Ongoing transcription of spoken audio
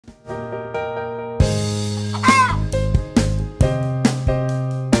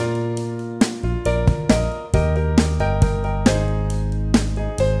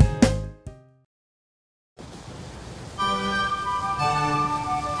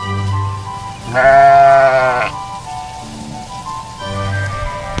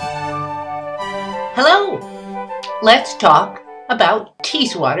Hello! Let's talk about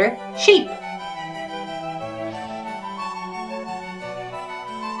Teeswater sheep.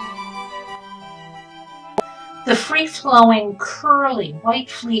 The free-flowing, curly white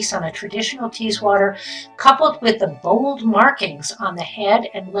fleece on a traditional Teeswater, coupled with the bold markings on the head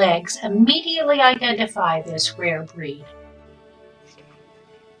and legs, immediately identify this rare breed.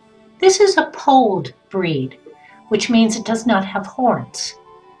 This is a polled breed, which means it does not have horns.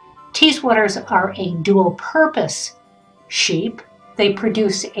 Teeswaters are a dual-purpose sheep. They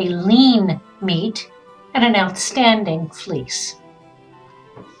produce a lean meat and an outstanding fleece.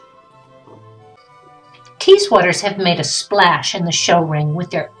 Teeswaters have made a splash in the show ring with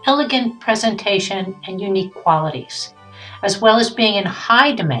their elegant presentation and unique qualities, as well as being in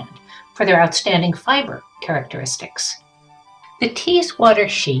high demand for their outstanding fiber characteristics. The Teeswater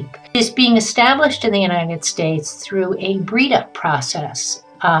sheep is being established in the United States through a breed-up process.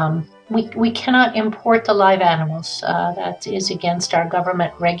 We cannot import the live animals. That is against our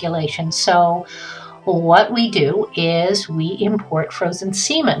government regulations. So what we do is we import frozen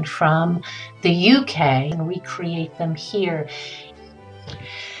semen from the UK and recreate them here.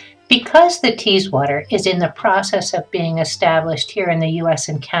 Because the Teeswater is in the process of being established here in the US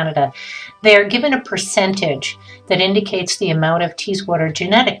and Canada, they are given a percentage that indicates the amount of Teeswater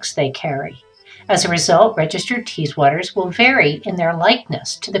genetics they carry. As a result, registered Teeswaters will vary in their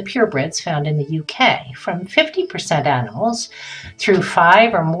likeness to the purebreds found in the UK, from 50% animals through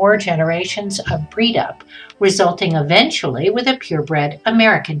 5 or more generations of breed-up, resulting eventually with a purebred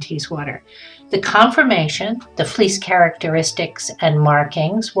American Teeswater. The conformation, the fleece characteristics, and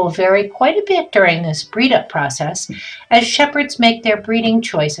markings will vary quite a bit during this breed-up process as shepherds make their breeding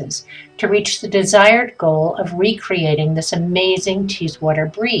choices to reach the desired goal of recreating this amazing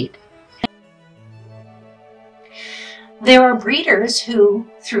Teeswater breed. There are breeders who,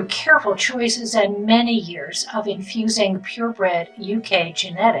 through careful choices and many years of infusing purebred UK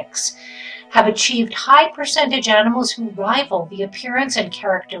genetics, have achieved high percentage animals who rival the appearance and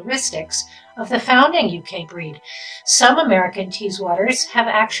characteristics of the founding UK breed. Some American Teeswaters have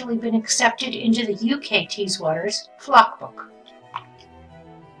actually been accepted into the UK Teeswaters flock book.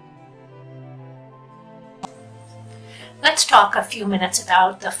 Let's talk a few minutes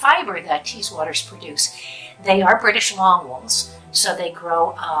about the fiber that Teeswaters produce. They are British longwools, so they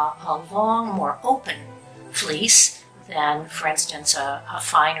grow a long, more open fleece than, for instance, a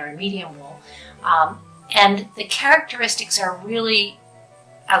fine or a medium wool. And the characteristics are really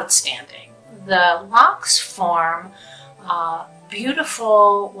outstanding. The locks form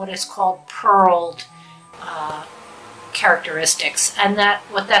beautiful, what is called pearled characteristics, and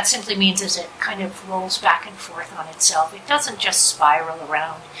what that simply means is it kind of rolls back and forth on itself. It doesn't just spiral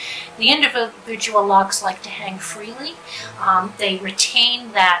around. The individual locks like to hang freely. They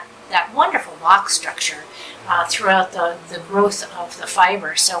retain that wonderful lock structure throughout the growth of the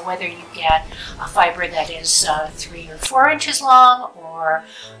fiber. So whether you get a fiber that is 3 or 4 inches long, or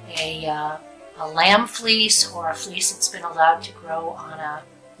a lamb fleece, or a fleece that's been allowed to grow on a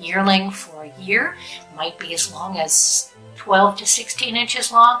yearling for a year, might be as long as 12 to 16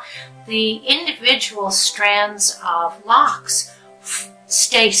 inches long, the individual strands of locks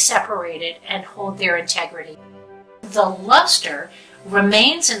stay separated and hold their integrity. The luster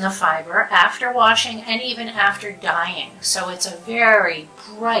remains in the fiber after washing and even after dyeing, so it's a very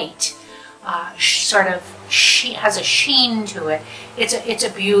bright has a sheen to it. It's a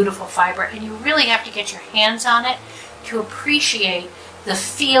beautiful fiber, and you really have to get your hands on it to appreciate the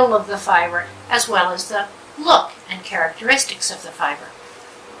feel of the fiber as well as the look and characteristics of the fiber.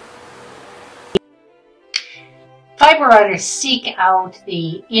 Fiber artists seek out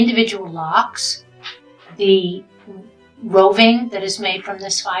the individual locks, the roving that is made from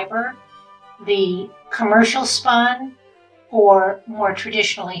this fiber, the commercial spun, or more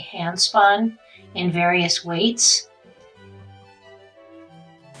traditionally hand spun in various weights.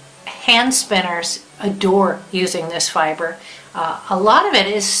 Hand spinners adore using this fiber. A lot of it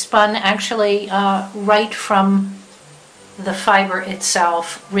is spun actually right from the fiber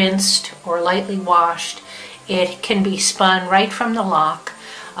itself, rinsed or lightly washed. It can be spun right from the lock.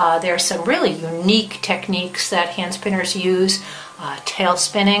 There are some really unique techniques that hand spinners use, tail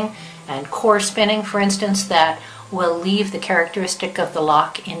spinning and core spinning, for instance, that will leave the characteristic of the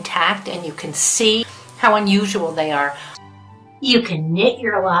lock intact, and you can see how unusual they are. You can knit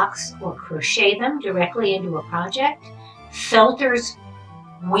your locks or crochet them directly into a project. Felters,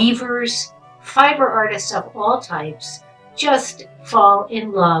 weavers, fiber artists of all types just fall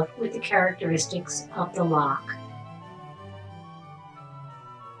in love with the characteristics of the lock.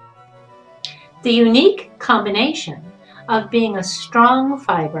 The unique combination of being a strong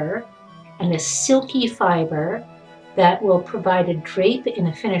fiber and a silky fiber that will provide a drape in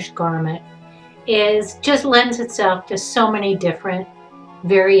a finished garment just lends itself to so many different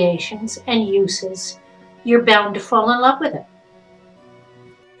variations and uses. You're bound to fall in love with it.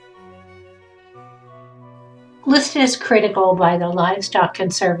 Listed as critical by the Livestock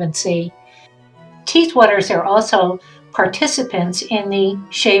Conservancy, Teeswaters are also participants in the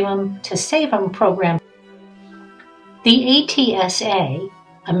Shave 'em to Save 'em program. The ATSA,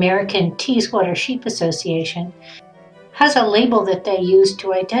 American Teeswater Sheep Association, has a label that they use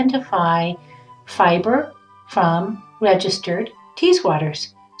to identify fiber from registered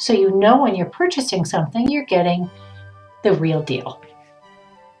Teeswaters. So you know when you're purchasing something, you're getting the real deal.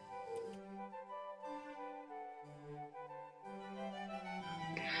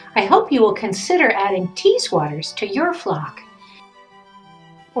 I hope you will consider adding Teeswaters to your flock,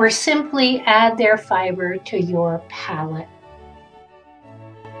 or simply add their fiber to your palette.